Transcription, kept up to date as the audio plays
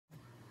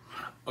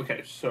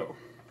Okay, so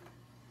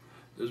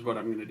this is what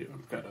I'm going to do.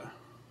 I've got a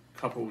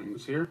couple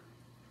wings here.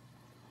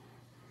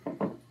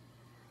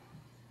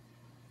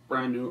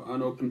 Brand new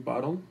unopened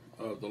bottle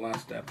of the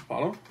Last Dab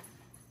Apollo.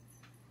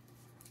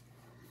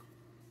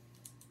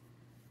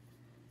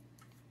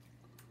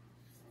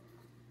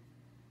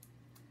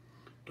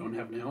 Don't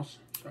have nails,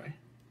 sorry.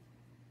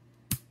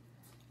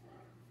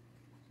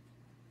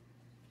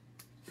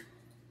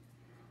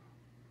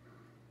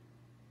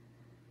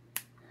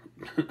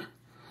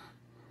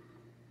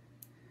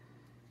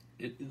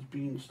 It is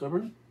being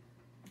stubborn.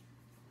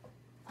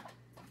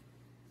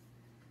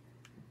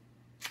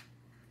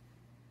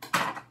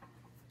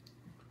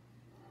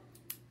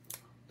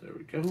 There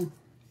we go.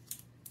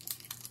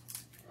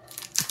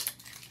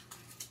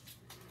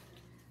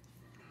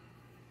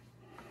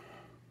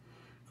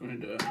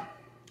 Going to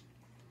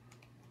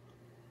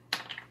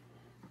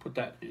put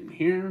that in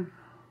here.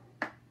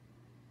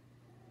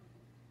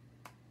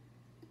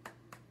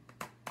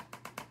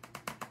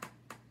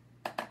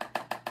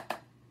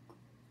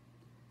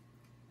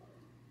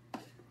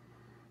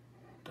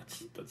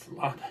 That's a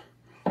lot.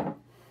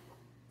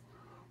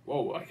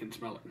 Whoa, I can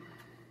smell it.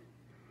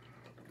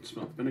 I can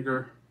smell the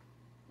vinegar.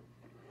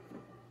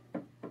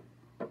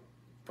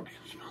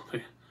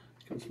 I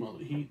can smell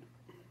the heat.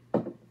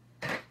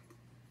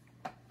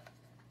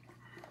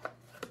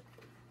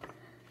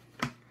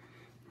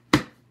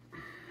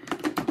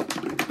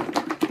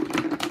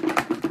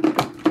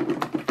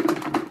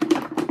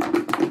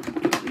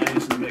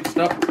 Nice and mixed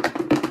up.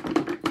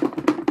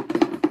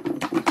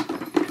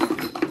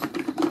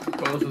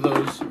 Both of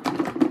those.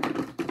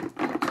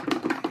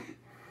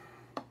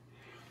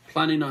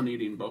 Planning on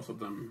eating both of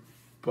them,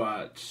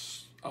 but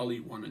I'll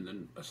eat one and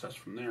then assess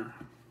from there.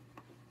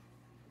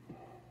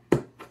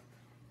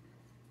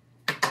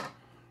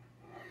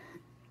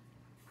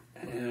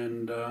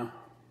 And here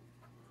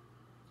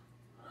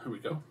we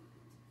go.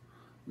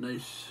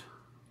 Nice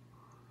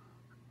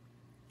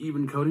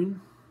even coating.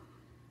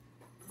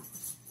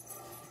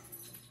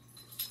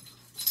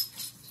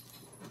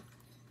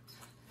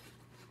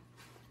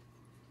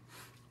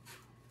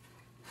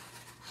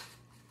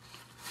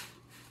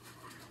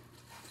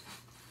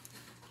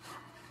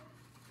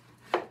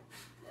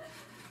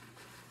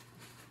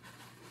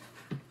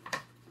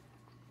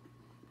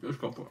 Let's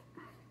go for it.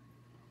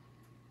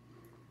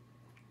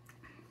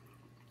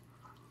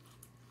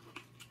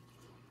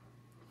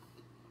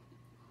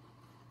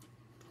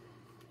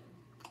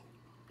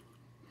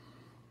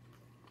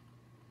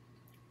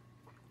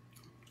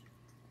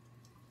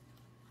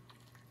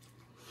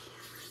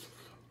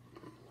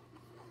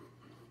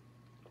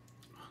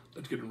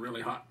 It's getting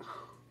really hot.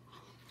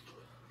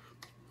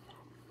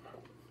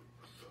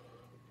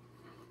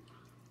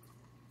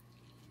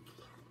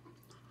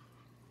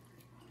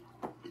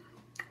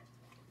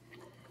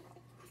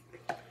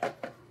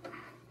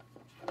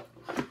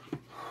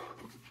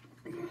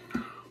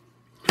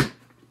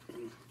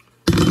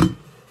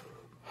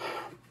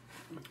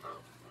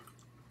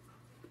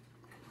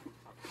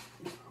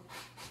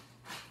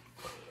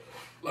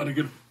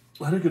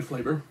 A lot of good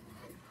flavor.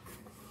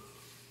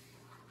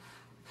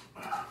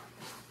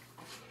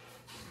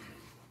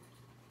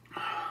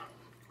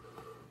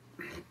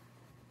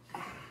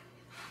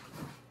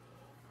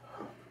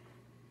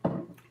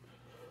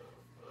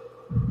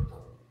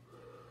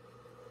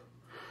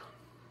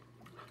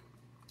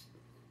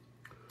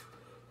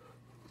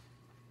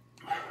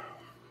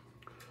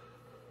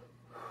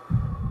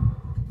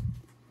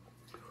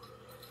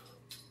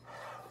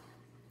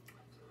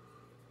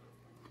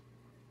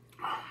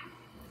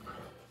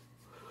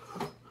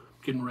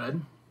 Getting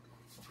red.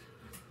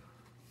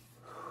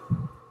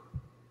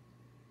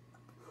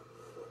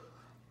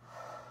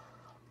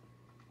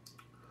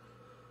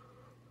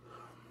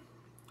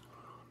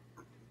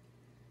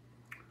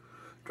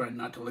 Trying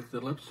not to lick the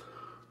lips.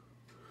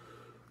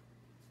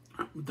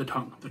 The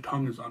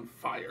tongue is on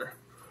fire.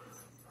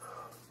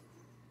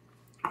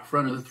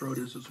 Front of the throat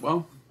is as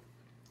well.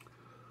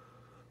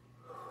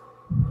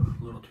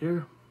 A little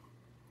tear.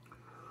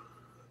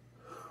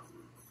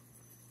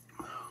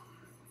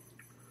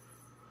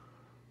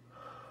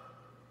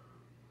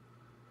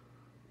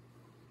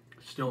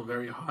 Still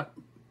very hot,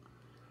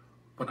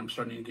 but I'm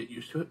starting to get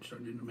used to it,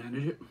 starting to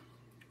manage it.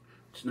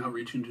 It's now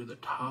reaching to the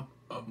top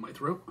of my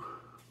throat.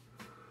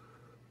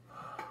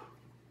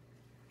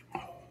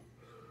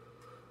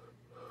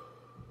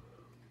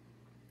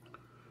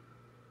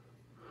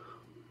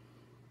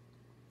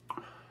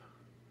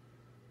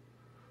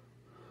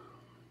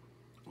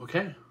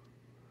 Okay.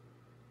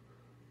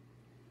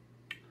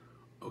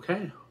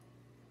 Okay.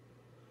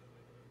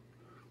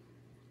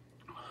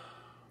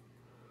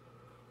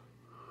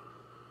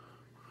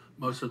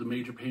 Most of the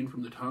major pain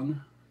from the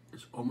tongue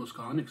is almost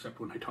gone, except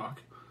when I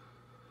talk.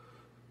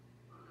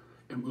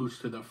 It moves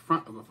to the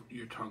front of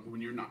your tongue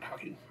when you're not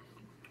talking.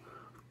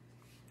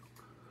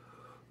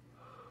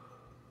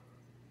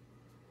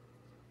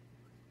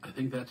 I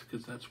think that's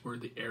because that's where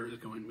the air is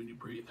going when you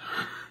breathe.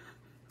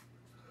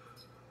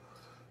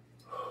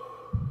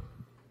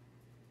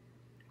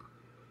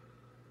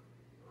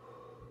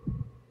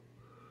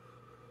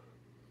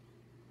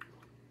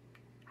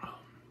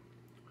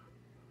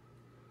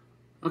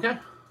 Okay.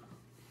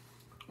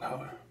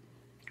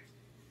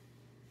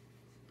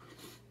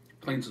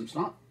 Clean some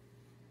snot.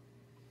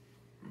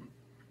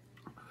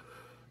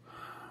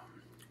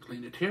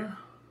 Clean it here.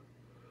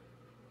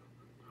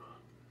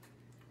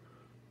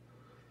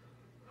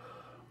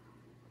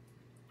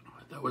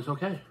 That was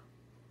okay.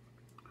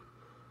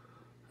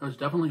 That was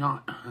definitely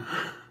hot.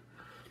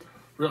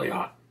 Really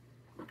hot.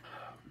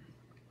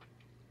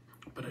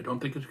 But I don't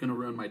think it's going to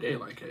ruin my day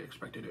like I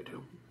expected it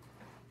to.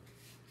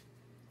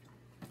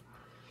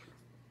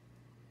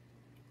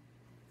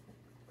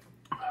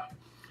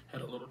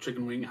 Had a little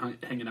chicken wing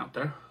hanging out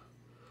there.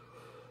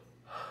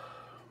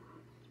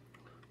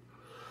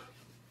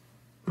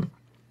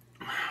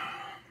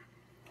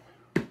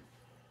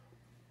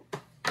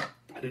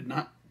 I did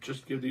not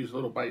just give these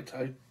little bites.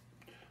 I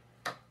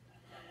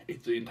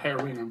ate the entire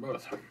wing on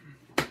both.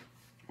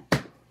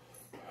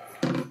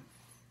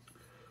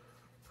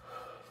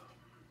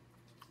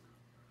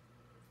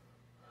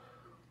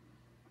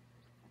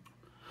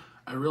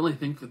 I really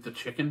think that the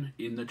chicken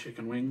in the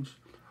chicken wings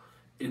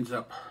ends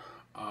up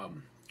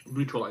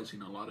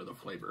neutralizing a lot of the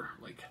flavor.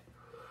 Like,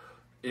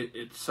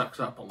 it sucks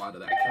up a lot of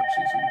that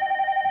capsaicin.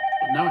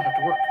 But now I have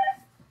to work.